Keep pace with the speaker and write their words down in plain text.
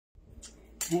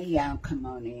Hey y'all, come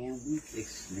on in. We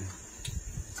fixing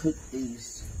to cook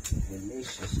these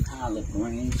delicious collard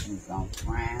greens. We're gonna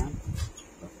fry them.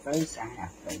 But first I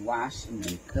have to wash them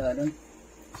and cut them.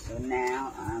 So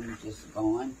now I'm just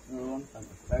going through them for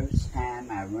the first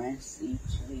time. I rinse each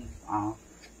leaf off.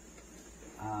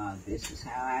 This is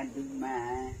how I do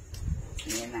mine.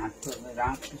 Then I pull it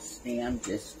off the stem,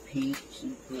 just pinch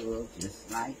and pull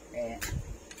just like that.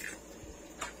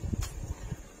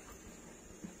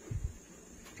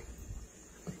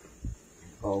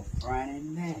 Go front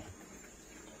and back.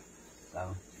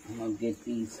 So I'm gonna get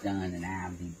these done and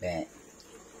I'll be back.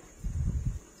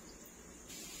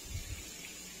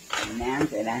 And now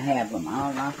that I have them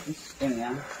all off the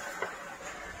stem,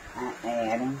 I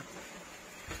add them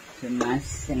to my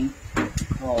sink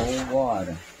with cold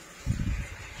water.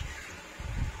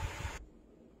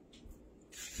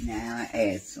 Now I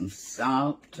add some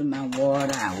salt to my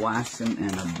water. I wash them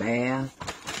in a bath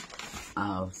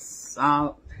of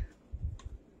salt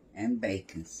and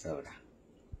baking soda.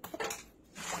 I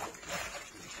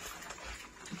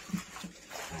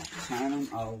turn them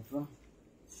over.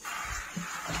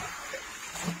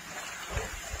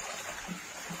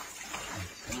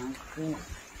 Just like that.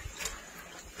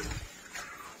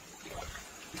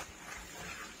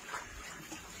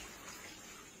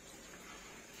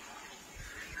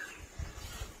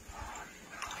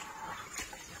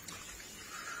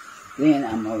 Then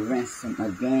I'm going to rinse them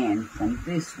again from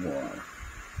this water.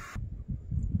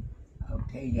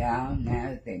 Okay, y'all, now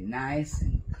that they're nice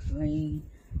and clean,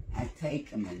 I take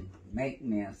them and make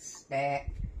me a stack.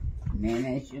 And then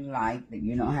as you like, but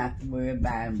you don't have to worry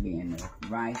about them being the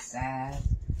right size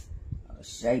or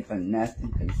shape or nothing,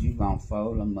 because you're going to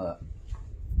fold them up.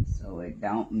 So it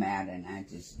don't matter, and I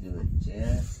just do it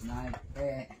just like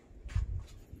that.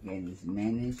 Get as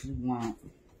many as you want.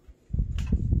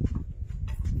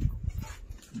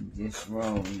 Just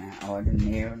roll. Now,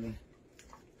 ordinarily,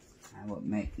 I would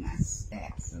make my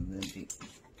stacks a little bit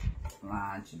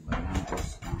larger, but I'm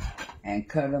just going to. And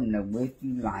cut them the width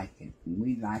you like it.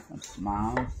 We like them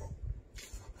small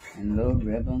and little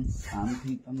ribbons. Some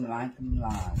people like them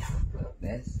larger, but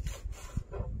that's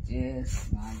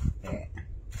just like that.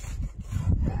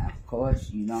 Now, of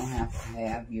course, you don't have to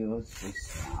have yours this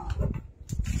small.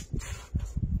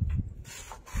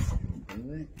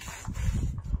 Do it.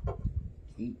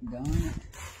 Keep doing it.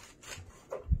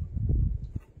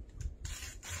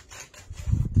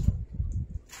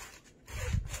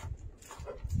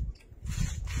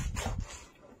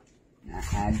 Now,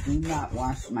 I do not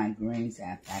wash my greens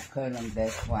after I cut them.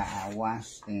 That's why I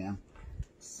wash them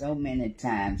so many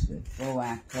times. Before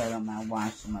I cut them, I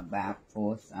wash them about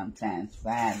 4, sometimes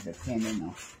 5, depending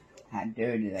on how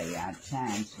dirty they are.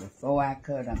 Times before I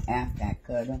cut them, after I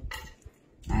cut them,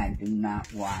 I do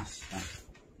not wash them.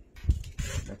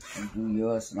 But you do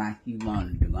yours like you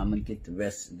want to do. I'm going to get the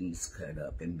rest of these cut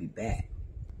up and be back.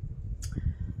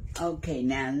 Okay,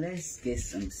 now let's get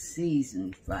some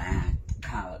seasoning for our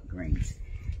collard greens.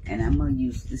 And I'm going to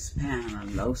use this pound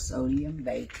of low sodium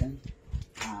bacon.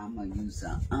 I'm going to use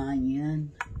an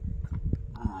onion,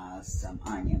 some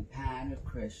onion powder,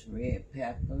 crushed red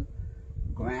pepper,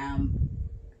 ground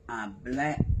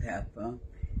black pepper,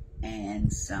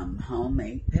 and some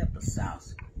homemade pepper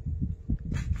sauce.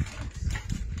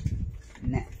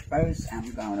 Now, first,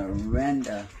 I'm going to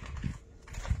render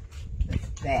the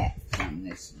fat from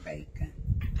this bacon.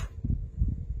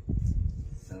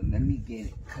 So let me get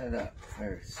it cut up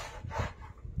first,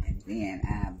 and then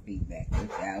I'll be back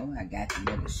with y'all. I got to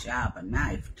get a sharper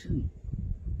knife too.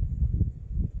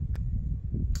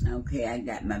 Okay, I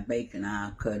got my bacon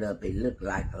all cut up. It looked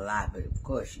like a lot, but of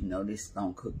course, you know this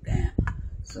don't cook down.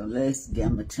 So I'm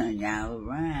gonna turn y'all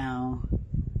around.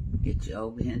 Get you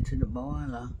over here to the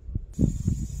boiler.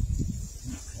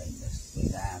 Okay, let's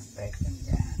put our bacon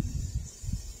down.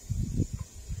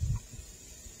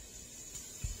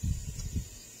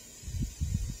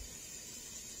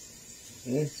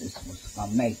 This is what's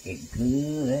gonna make it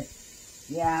good.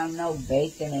 Y'all know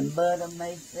bacon and butter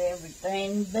makes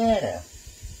everything better.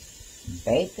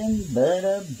 Bacon,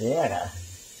 butter, better.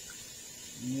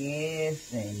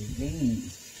 Yes,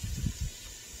 indeed.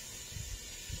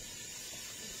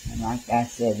 And like I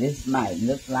said, this might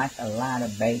look like a lot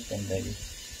of bacon, but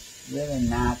it's really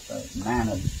not the amount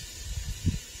of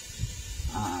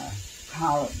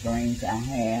collard greens I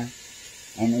have,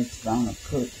 and it's gonna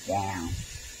cook down.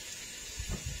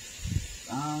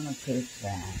 Gonna cook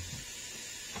down.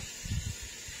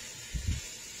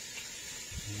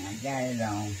 And I got it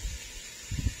on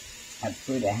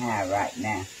pretty high right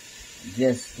now,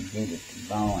 just to get it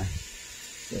going.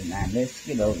 So now let's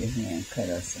get over here and cut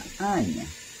us an onion.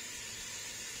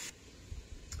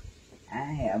 I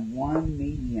have 1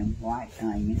 medium white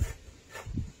onion,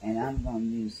 and I'm going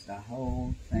to use the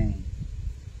whole thing.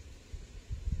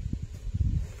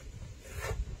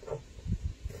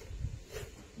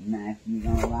 Now, if you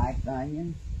don't like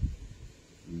onions,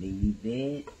 leave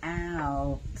it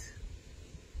out.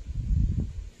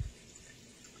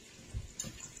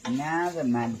 Now that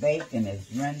my bacon is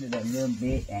rendered a little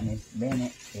bit and it's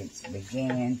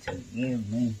began to give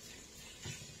me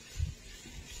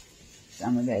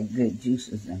some of that good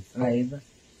juices and flavor.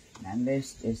 Now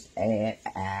let's just add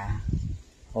our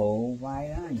whole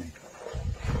white onion.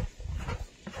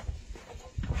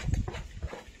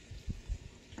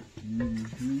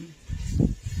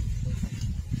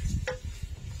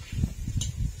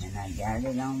 And I got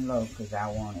it on low because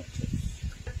I want it to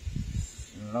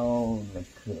slowly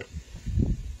cook.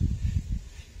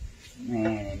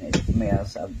 Man, and it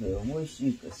smells so good. Wish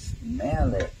you could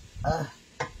smell it.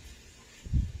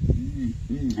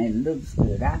 It looks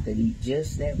good. I could eat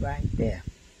just that right there.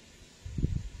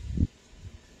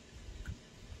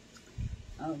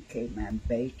 Okay, my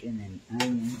bacon and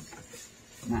onions.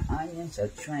 My onions are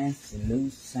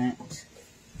translucent,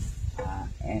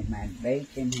 and my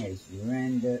bacon has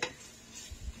rendered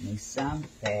me some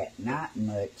fat, not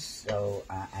much, so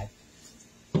I'm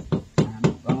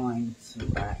going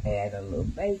to add a little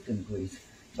bacon grease.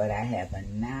 But I have a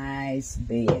nice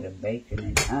bed of bacon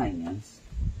and onions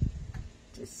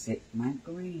to sit my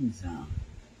greens on.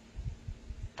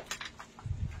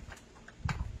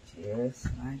 Just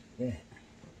like that.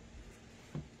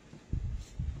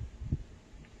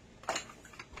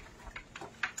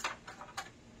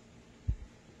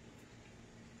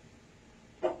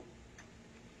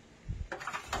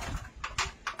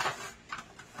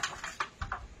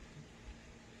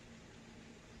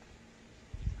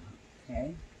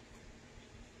 Okay.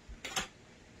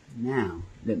 Now,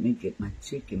 let me get my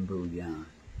chicken bouillon.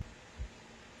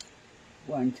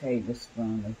 1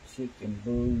 tablespoon of chicken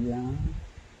bouillon.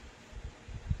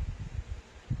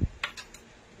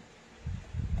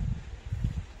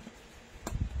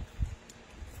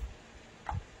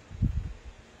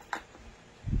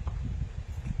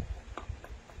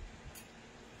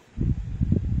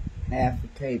 Half a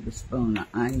tablespoon of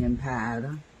onion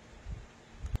powder.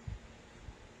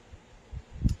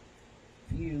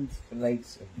 Few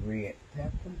flakes of red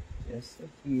pepper, just a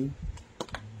few.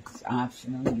 It's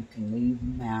optional, you can leave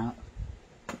them out.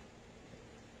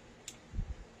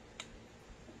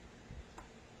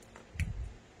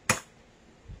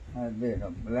 A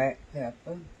little black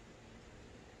pepper,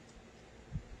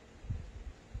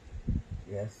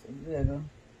 just a little.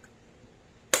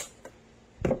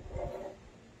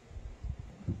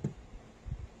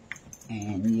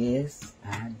 And yes,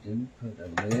 I do put a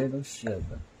little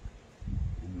sugar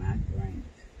in my drink.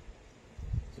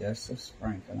 Just a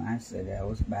sprinkle. I said that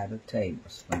was about a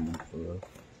tablespoonful.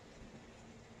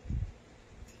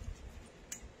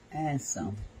 And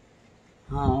some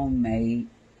homemade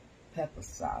pepper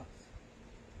sauce.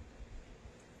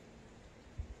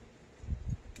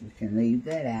 You can leave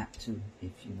that out too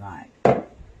if you like.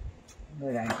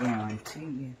 But I guarantee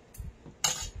you,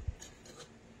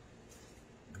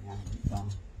 now we're going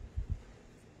to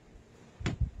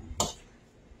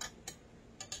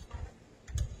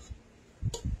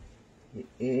get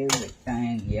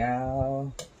everything,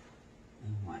 y'all.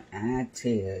 And when I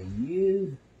tell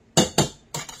you,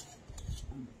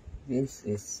 this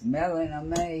is smelling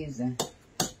amazing.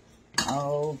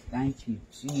 Oh, thank you,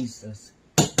 Jesus.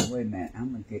 Wait a minute,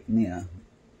 I'm going to get me a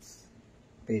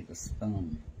bigger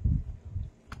spoon.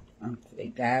 Okay,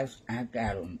 guys, I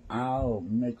got them all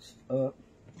mixed up.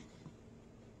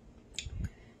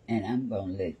 And I'm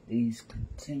going to let these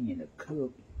continue to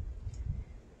cook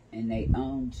in their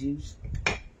own juice.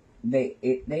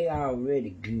 They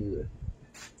already good.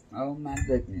 Oh, my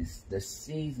goodness. The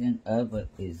season of it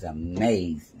is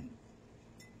amazing.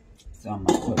 So I'm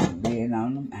going to put a lid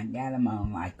on them. I got them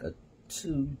on like a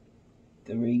 2,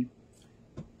 3.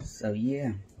 So,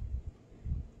 yeah.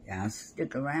 Y'all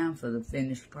stick around for the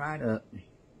finished product.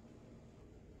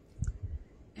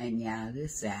 And, y'all,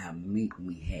 this is our meat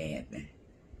we having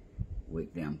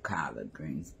with them collard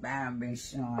greens. Byron been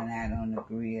showing out on the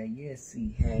grill. Yes,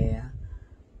 he have.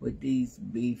 With these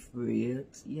beef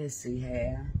ribs. Yes, he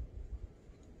have.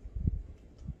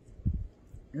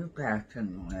 You guys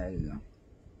can later.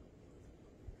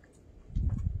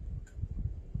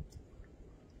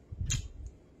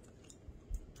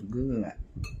 Good.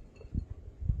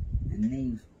 And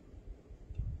these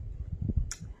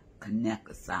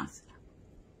Kaneka sauce.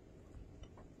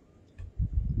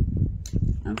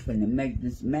 I'm finna make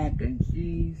this mac and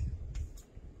cheese.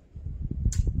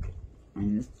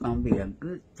 And it's gonna be a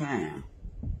good time.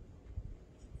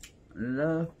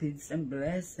 Love, peace, and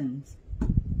blessings.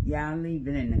 Y'all leave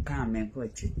it in the comment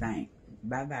what you think.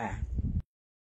 Bye-bye.